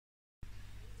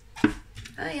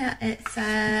Oh yeah, it's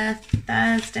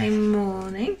Thursday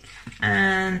morning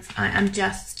and I am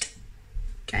just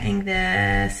getting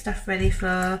the stuff ready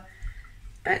for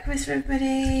breakfast for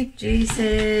everybody.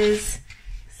 Juices,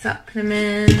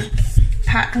 supplements,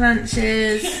 pack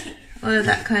lunches, all of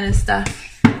that kind of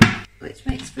stuff, which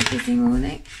makes for a busy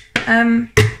morning. So I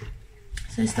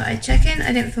just thought I'd check in.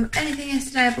 I didn't film anything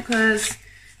yesterday because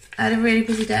I had a really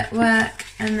busy day at work,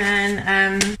 and then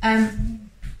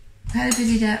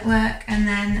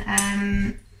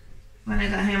when I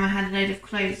got home I had a load of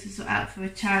clothes to sort out for a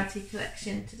charity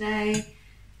collection today,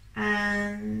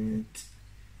 and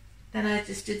then I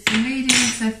just did some reading,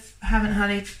 so I haven't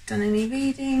hardly done any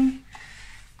reading.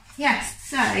 Yes,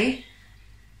 so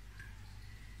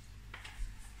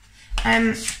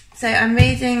I'm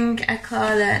reading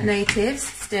Akala Natives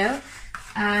still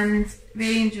and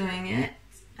really enjoying it.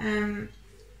 The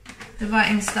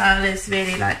writing style is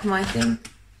really like my thing,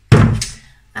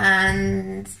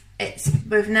 and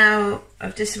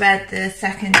I've just read the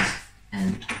second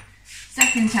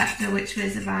chapter, which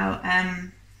was about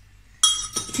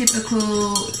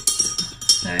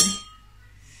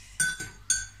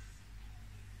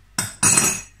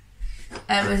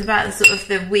it was about the sort of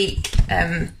the weak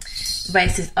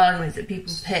racist arguments that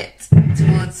people put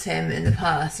towards him in the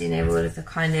past, you know, all of the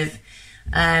kind of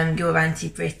you're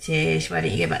anti-British, why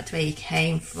don't you go back to where you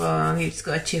came from, you've just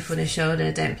got a chip on his shoulder,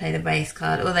 don't play the race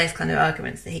card, all those kind of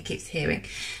arguments that he keeps hearing,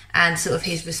 and sort of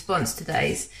his response to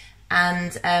those.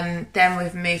 And then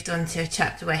we've moved on to a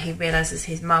chapter where he realises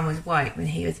his mum was white when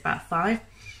he was about 5,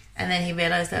 and then he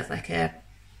realised there was like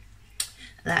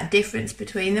that difference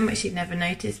between them which he'd never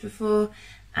noticed before,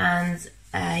 and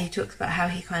he talks about how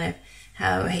he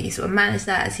sort of managed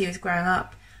that as he was growing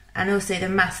up, and also the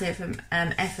massive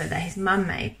effort that his mum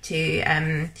made to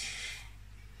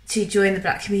join the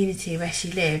black community where she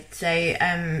lived. So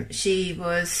she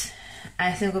was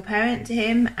a single parent to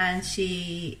him, and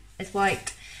she is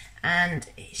white, and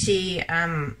she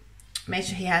made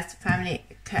sure he has family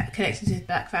connections with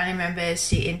black family members.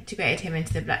 She integrated him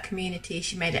into the black community.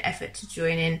 She made an effort to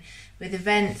join in with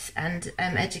events and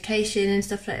education and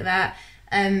stuff like that.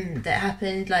 That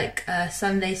happened, like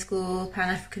Sunday school,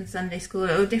 Pan-African Sunday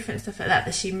school, all different stuff like that,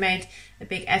 that she made a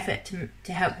big effort to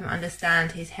help him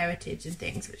understand his heritage and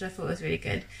things, which I thought was really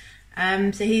good.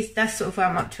 So that's sort of where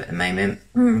I'm up to at the moment.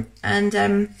 And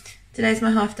today's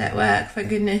my half day at work, thank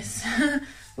goodness.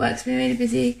 Work's been really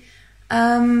busy.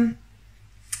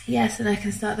 Yes, and I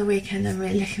can start the weekend. I'm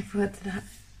really looking forward to that.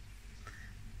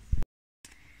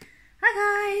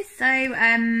 Hi guys, so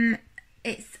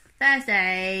it's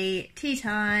Thursday, tea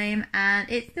time, and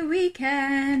it's the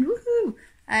weekend. Woohoo!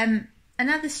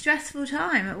 Another stressful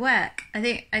time at work.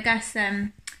 I guess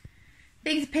things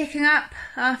are picking up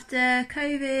after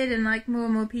COVID, and like more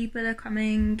and more people are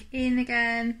coming in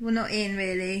again. Well, not in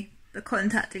really, but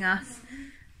contacting us.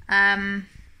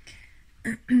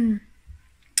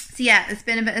 So yeah, it's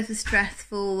been a bit of a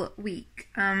stressful week.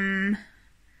 So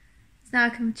now I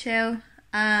can chill.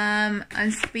 I'm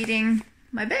just reading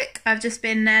my book. I've just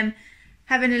been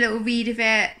having a little read of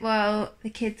it while the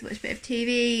kids watch a bit of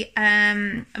TV.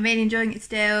 I'm really enjoying it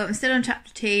still. I'm still on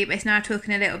chapter 2, but it's now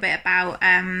talking a little bit about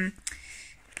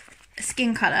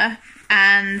skin colour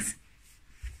and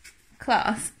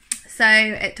class. So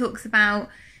it talks about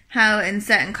how in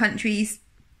certain countries,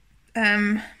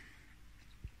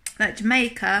 like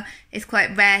Jamaica, it's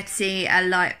quite rare to see a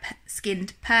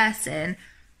light-skinned person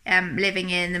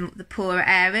living in the poorer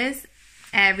areas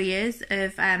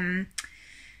of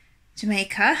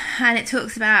Jamaica. And it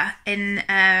talks about in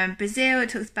Brazil, it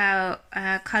talks about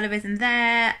colorism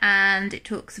there, and it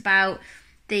talks about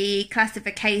the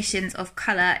classifications of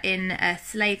colour in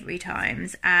slavery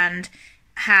times, and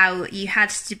how you had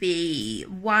to be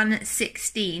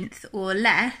 1/16 or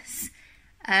less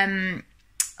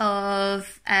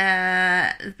of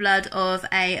the blood of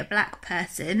a black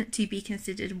person to be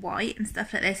considered white and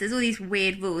stuff like this. There's all these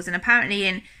weird rules, and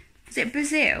apparently is it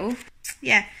Brazil?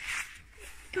 Yeah,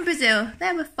 in Brazil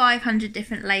there were 500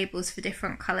 different labels for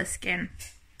different colour skin.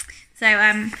 So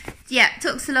yeah, it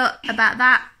talks a lot about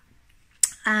that,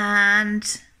 and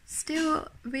still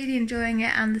really enjoying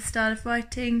it and the style of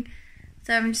writing.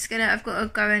 So I've got to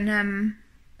go and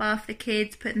bath the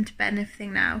kids, put them to bed and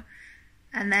everything now,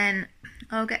 and then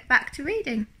I'll get back to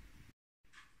reading.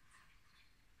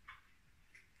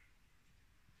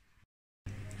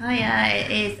 Hiya,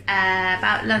 it is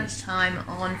about lunchtime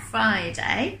on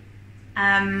Friday,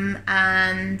 and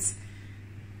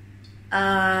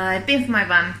I've been for my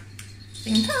run.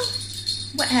 Thinking, oh,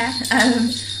 wet hair.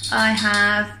 I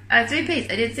have 3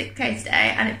 Ps. I did 6K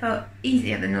today and it felt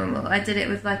easier than normal. I did it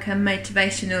with like a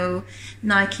motivational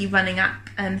Nike running app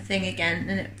thing again,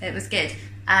 and it was good.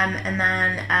 And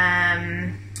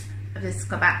then I've just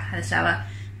got back, had a shower,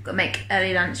 got to make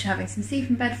early lunch, having some tea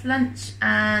from bed for lunch,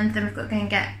 and then we've got to go and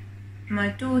get my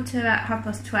daughter at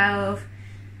 12:30.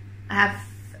 I have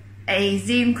a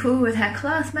Zoom call with her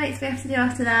classmates we have to do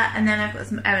after that, and then I've got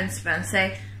some errands to run, so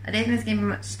I don't think there's going to be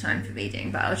much time for reading,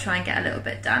 but I'll try and get a little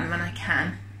bit done when I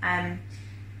can.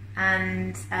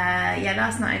 Yeah,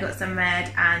 last night I got some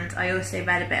read, and I also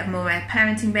read a bit of more Read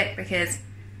parenting book because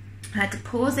I had to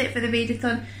pause it for the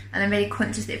readathon, and I'm really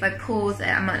conscious that if I pause it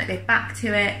I might not go back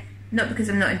to it, not because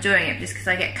I'm not enjoying it, but just because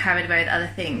I get carried away with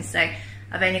other things. So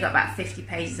I've only got about 50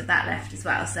 pages of that left as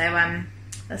well, so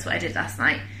that's what I did last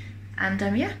night. And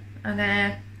yeah, I'm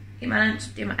gonna eat my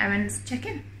lunch, do my errands, check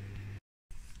in.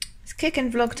 It's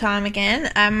cooking vlog time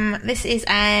again. This is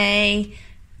a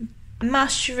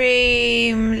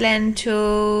mushroom,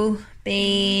 lentil,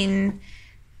 bean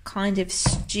kind of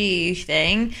stew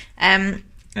thing. I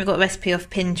got a recipe off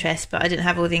Pinterest, but I didn't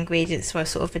have all the ingredients, so I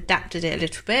sort of adapted it a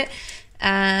little bit.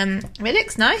 It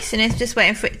looks nice, and it's just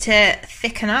waiting for it to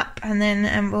thicken up, and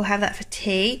then we'll have that for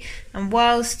tea. And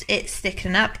whilst it's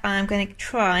thickening up, I'm going to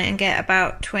try and get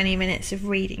about 20 minutes of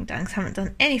reading done, because I haven't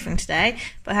done anything today,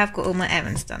 but I have got all my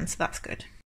errands done, so that's good.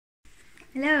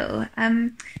 Hello.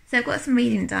 So I've got some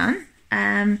reading done.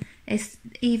 It's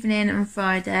evening on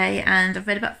Friday, and I've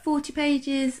read about 40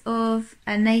 pages of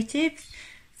Natives.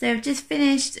 So I've just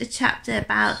finished a chapter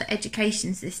about the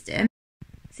education system.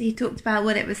 So he talked about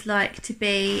what it was like to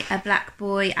be a black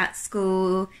boy at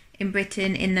school in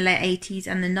Britain in the late 80s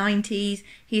and the 90s.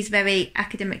 He's very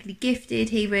academically gifted.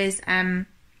 He was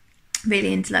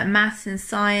really into like maths and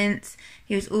science.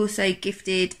 He was also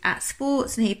gifted at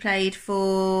sports, and he played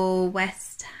for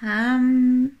West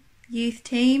Ham youth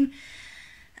team.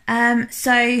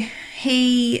 So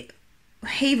he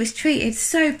was treated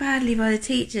so badly by the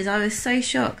teachers. I was so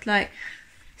shocked.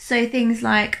 So things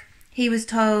like, he was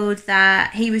told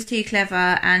that he was too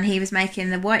clever and he was making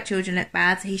the white children look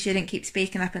bad, so he shouldn't keep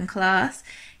speaking up in class.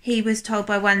 He was told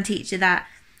by one teacher that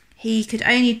he could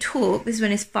only talk, this is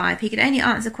when he was 5, he could only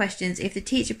answer questions if the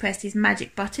teacher pressed his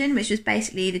magic button, which was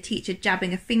basically the teacher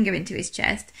jabbing a finger into his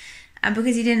chest. And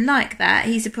because he didn't like that,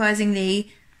 he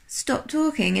surprisingly stopped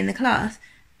talking in the class.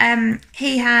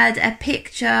 He had a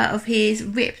picture of his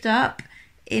ripped up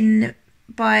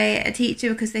by a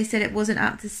teacher because they said it wasn't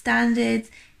up to standards.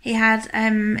 He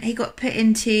got put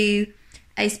into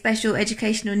a special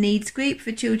educational needs group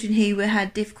for children who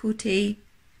had difficulty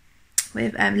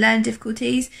with learning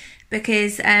difficulties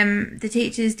because the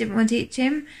teachers didn't want to teach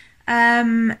him.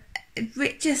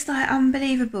 Just like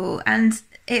unbelievable. And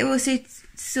it also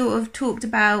sort of talked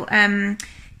about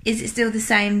is it still the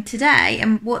same today?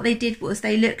 And what they did was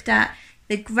they looked at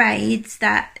the grades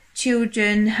that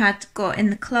children had got in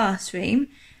the classroom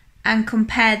and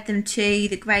compared them to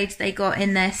the grades they got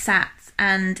in their SATs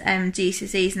and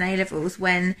GCSEs and A-levels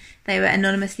when they were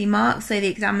anonymously marked, so the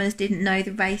examiners didn't know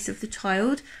the race of the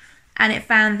child. And it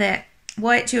found that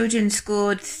white children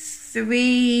scored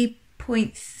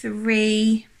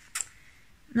 3.3,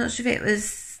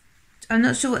 I'm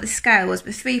not sure what the scale was,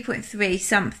 but 3.3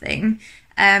 something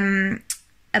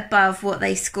above what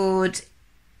they scored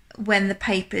when the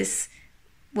papers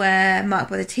were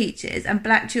marked by the teachers. And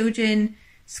black children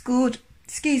scored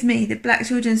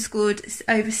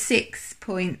over 6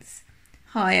 points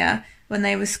higher when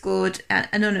they were scored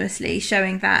anonymously,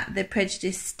 showing that the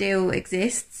prejudice still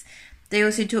exists. They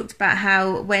also talked about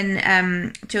how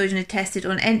when children are tested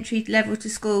on entry level to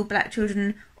school, black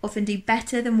children often do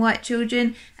better than white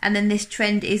children, and then this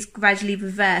trend is gradually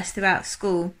reversed throughout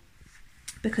school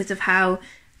because of how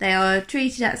they are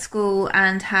treated at school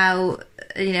and how,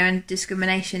 and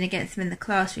discrimination against them in the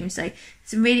classroom. So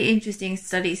some really interesting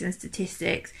studies and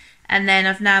statistics. And then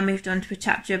I've now moved on to a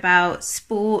chapter about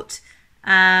sport,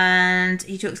 and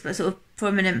he talks about sort of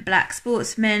prominent black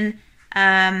sportsmen,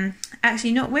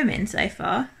 actually not women so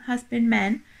far, has been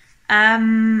men,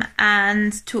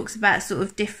 and talks about sort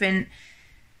of different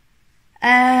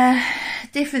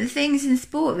things in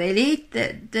sport really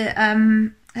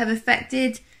that have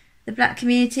affected the black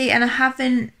community. And I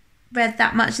haven't read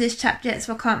that much of this chapter yet,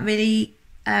 so I can't really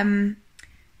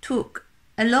talk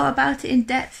a lot about it in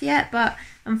depth yet, but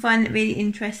I'm finding it really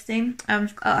interesting. I'm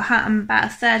about a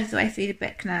third of the way through the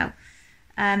book now,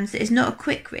 so it's not a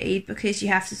quick read because you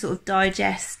have to sort of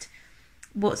digest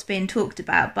what's being talked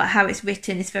about, but how it's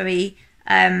written is very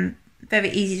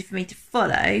easy for me to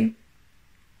follow,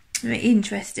 very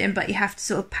interesting, but you have to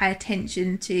sort of pay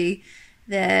attention to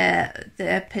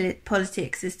the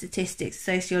politics, the statistics,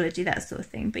 sociology, that sort of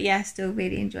thing. But yeah, still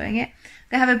really enjoying it.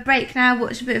 I'm gonna have a break now,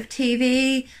 watch a bit of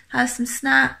TV, have some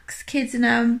snacks. Kids are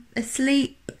now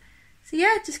asleep, so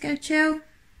yeah, just gonna chill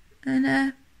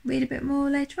and read a bit more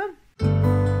later on.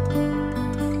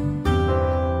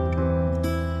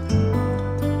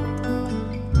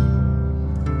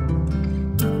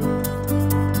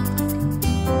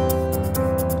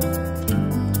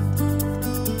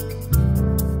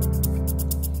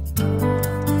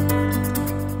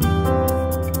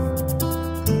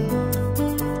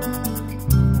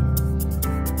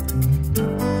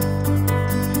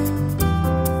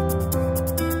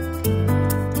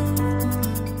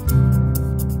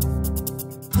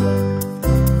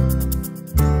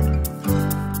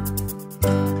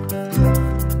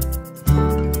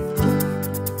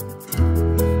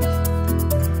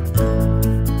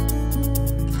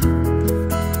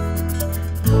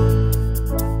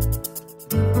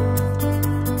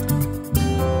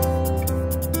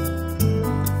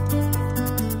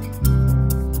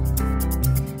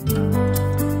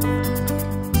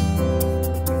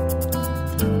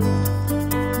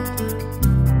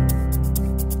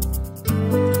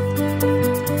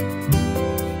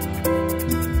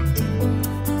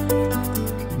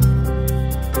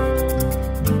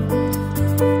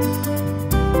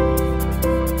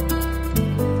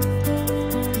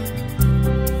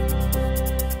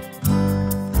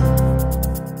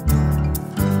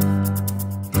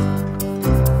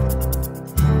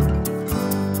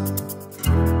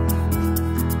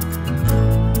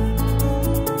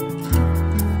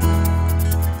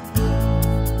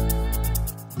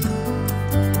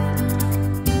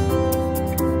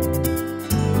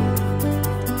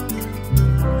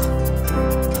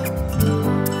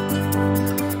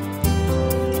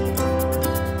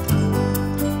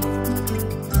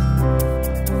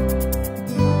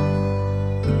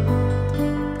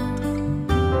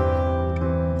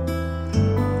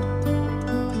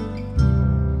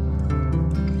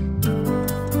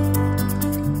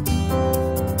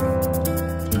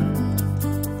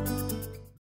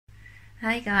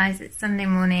 Hi guys, it's Sunday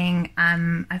morning.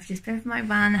 I've just been for my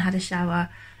run, had a shower,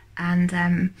 and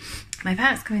my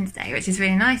parents come in today, which is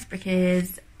really nice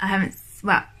because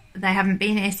they haven't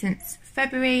been here since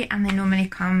February, and they normally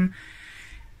come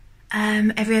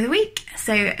every other week.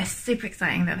 So it's super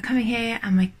exciting that they're coming here,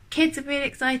 and my kids are really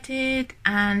excited,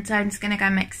 and so I'm just gonna go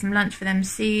and make some lunch for them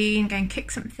soon, go and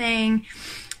cook something,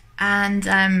 and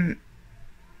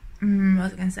what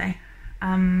was I gonna say?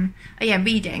 Oh yeah,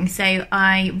 reading. So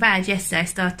I read yesterday, I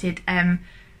started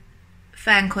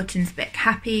Fearne Cotton's book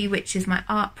Happy, which is my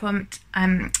art prompt.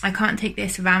 I can't take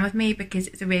this around with me because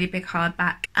it's a really big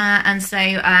hardback, and so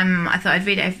I thought I'd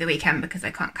read it over the weekend because I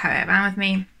can't carry it around with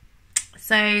me.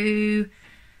 So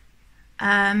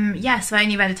yeah, so I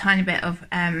only read a tiny bit of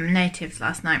natives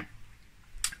last night,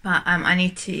 but I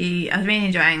was really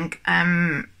enjoying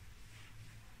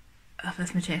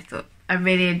that's my chair thought. I'm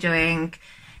really enjoying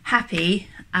Happy.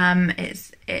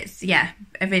 It's yeah,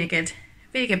 a really good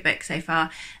book so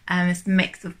far. It's a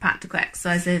mix of practical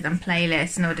exercises and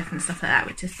playlists and all different stuff like that,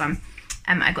 which is fun.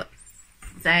 I got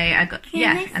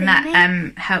yeah, and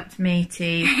that helped me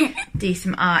to do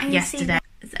some art yesterday.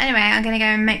 So anyway, I'm gonna go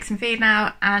and make some food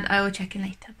now, and I will check in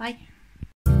later. Bye.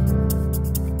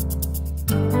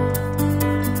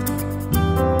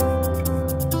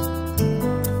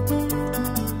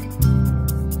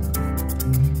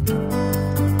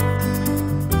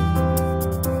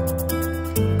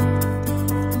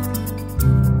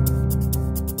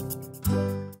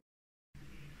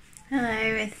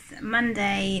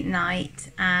 Monday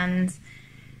night, and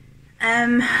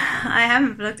I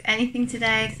haven't vlogged anything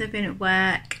today because I've been at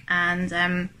work,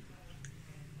 and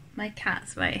my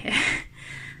cat's right here.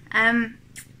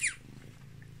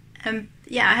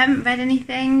 Yeah, I haven't read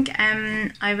anything.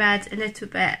 I read a little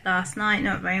bit last night,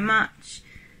 not very much,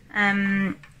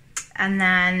 and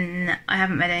then I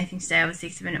haven't read anything today, obviously,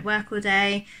 because I've been at work all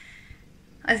day.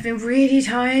 I've been really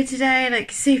tired today,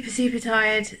 like super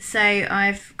tired, so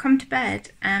I've come to bed.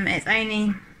 It's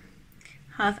only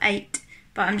 8:30,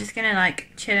 but I'm just gonna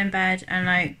like chill in bed and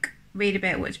like read a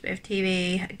bit, watch a bit of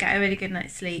TV, get a really good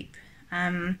night's sleep.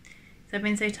 So I've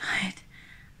been so tired.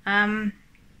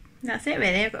 That's it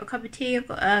really. I've got a cup of tea, I've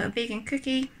got a vegan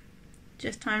cookie,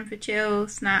 just time for chill,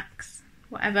 snacks,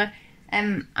 whatever.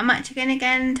 I might check in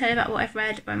again, tell you about what I've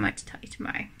read, but I might tell you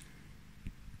tomorrow.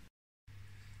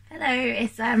 Hello,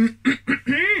 it's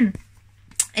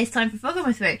it's time for Fog on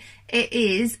My Throat. It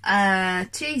is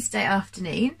Tuesday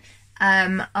afternoon.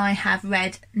 I have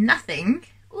read nothing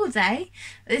all day.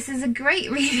 This is a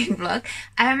great reading vlog.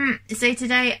 So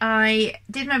today I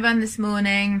did my run this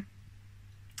morning.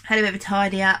 had a bit of a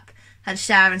tidy up, had a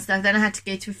shower and stuff. Then I had to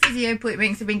go to a physio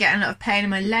appointment because I've been getting a lot of pain in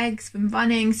my legs from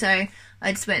running, so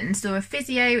I just went and saw a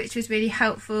physio, which was really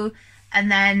helpful.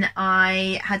 And then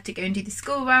I had to go and do the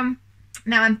school run.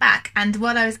 Now I'm back, and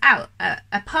while I was out,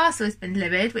 a parcel has been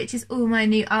delivered, which is all my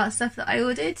new art stuff that I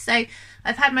ordered. So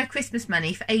I've had my Christmas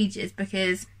money for ages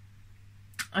because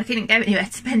I couldn't go anywhere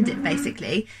to spend it,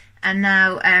 basically. And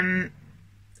now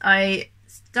I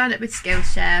started up with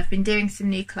Skillshare. I've been doing some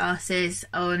new classes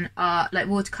on art, like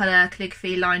watercolour,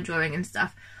 calligraphy, line drawing and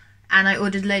stuff. And I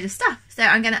ordered a load of stuff. So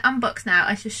I'm going to unbox now.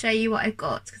 I shall show you what I've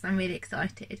got because I'm really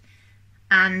excited.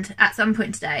 And at some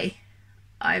point today,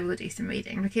 I will do some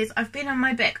reading because I've been on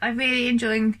my book. I'm really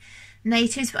enjoying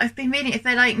natives, but I've been reading it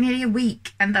for like nearly a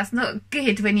week, and that's not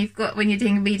good when you're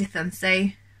doing a readathon. So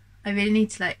I really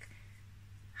need to like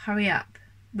hurry up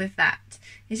with that.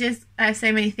 It's just I have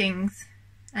so many things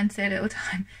and so little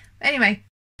time. But anyway,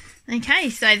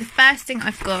 okay. So the first thing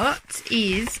I've got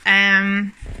is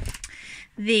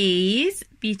these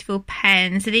beautiful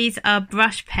pens. So these are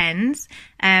brush pens.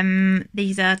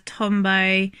 These are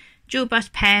Tombow dual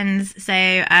brush pens.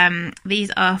 So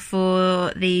these are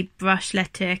for the brush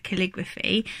letter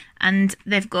calligraphy, and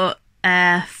they've got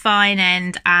a fine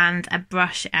end and a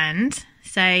brush end.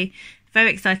 So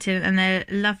very excited, and a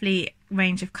lovely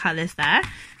range of colours there.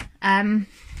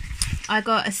 I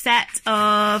got a set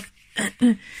of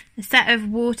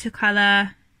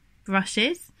watercolour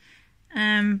brushes,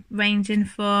 ranging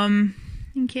from,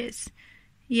 I think it's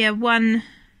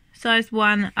size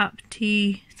 1 up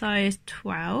to size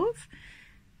 12.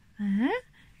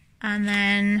 And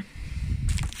then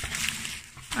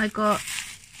I got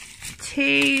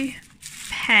 2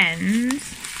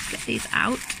 pens. Get these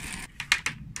out.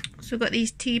 So I've got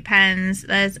these 2 pens.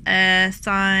 There's a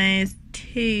size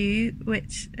 2,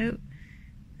 which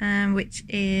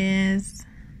is,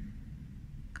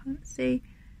 can't see,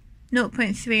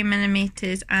 0.3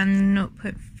 millimeters and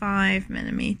 0.5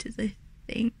 millimeters, I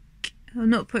think, or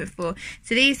 0.4.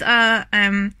 So these are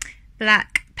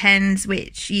black pens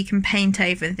which you can paint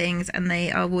over things, and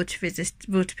they are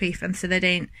waterproof, and so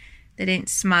they don't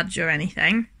smudge or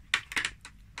anything.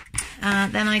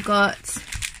 Then I got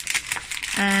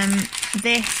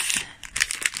this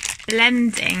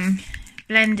blending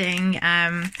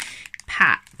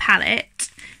palette,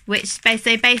 which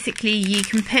so basically you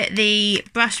can put the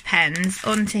brush pens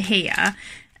onto here,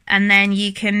 and then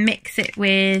you can mix it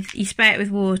with, you spray it with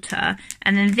water,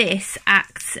 and then this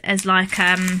acts as like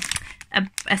a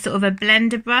sort of a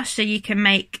blender brush, so you can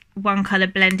make one colour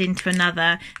blend into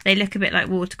another. They look a bit like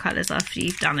watercolours after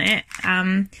you've done it.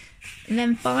 And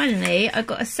then finally I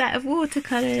got a set of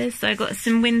watercolours. So I got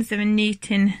some Winsor and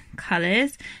Newton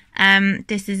colours.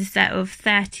 This is a set of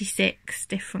 36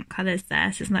 different colours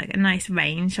there, so it's like a nice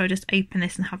range. So I'll just open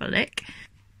this and have a look.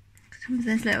 Comes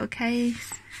in this little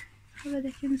case. Have a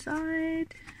look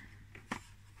inside.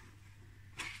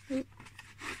 Oh.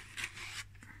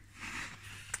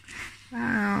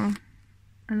 Wow,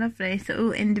 lovely. So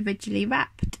all individually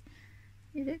wrapped.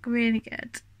 They look really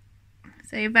good.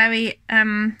 So very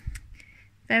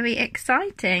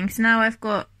exciting. So now I've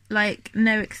got like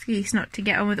no excuse not to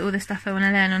get on with all the stuff I want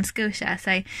to learn on Skillshare.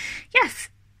 So yes,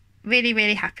 really,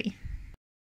 really happy.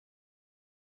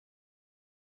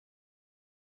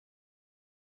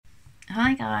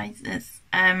 Hi guys, it's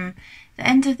the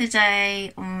end of the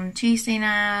day on Tuesday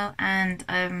now, and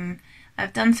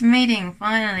I've done some reading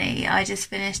finally. I just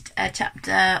finished a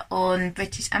chapter on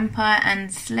British Empire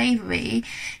and slavery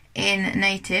in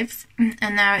natives,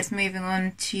 and now it's moving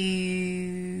on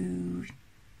to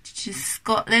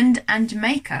Scotland and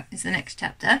Jamaica is the next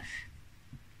chapter,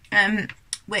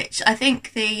 which I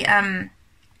think the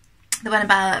one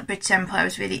about British Empire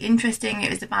was really interesting. It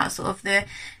was about sort of the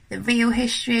real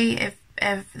history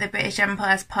of the British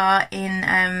Empire's part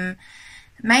in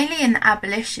mainly in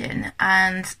abolition,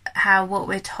 and how what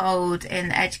we're told in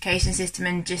the education system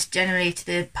and just generally to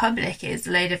the public is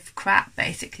a load of crap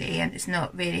basically, and it's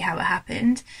not really how it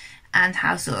happened, and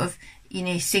how sort of, you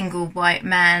know, single white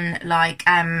men like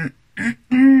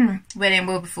William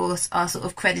Wilberforce are sort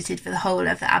of credited for the whole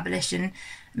of the abolition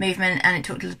movement. And it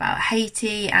talked about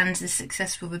Haiti and the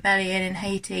successful rebellion in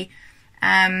Haiti,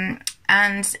 and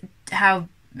how,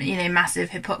 you know, massive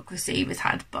hypocrisy was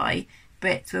had by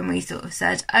Brits when we sort of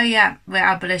said, oh yeah, we're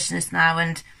abolitionists now,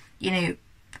 and, you know,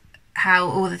 how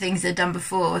all the things they'd done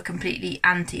before were completely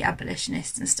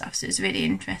anti-abolitionist and stuff. So it's really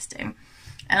interesting.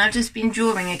 And I've just been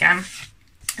drawing again.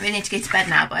 I really need to go to bed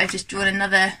now, but I've just drawn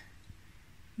another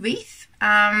wreath, so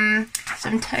I'm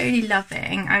totally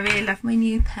loving. I really love my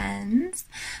new pens,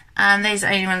 and those are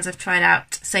the only ones I've tried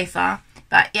out so far.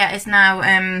 But yeah, it's now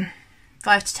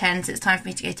 5 to 10, so it's time for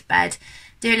me to go to bed.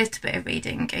 do a little bit of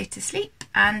reading, go to sleep,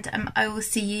 and I will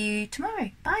see you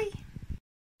tomorrow. Bye.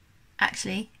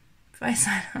 Actually, before I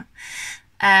sign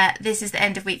off, this is the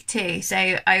end of week 2,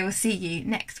 so I will see you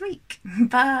next week.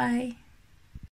 Bye.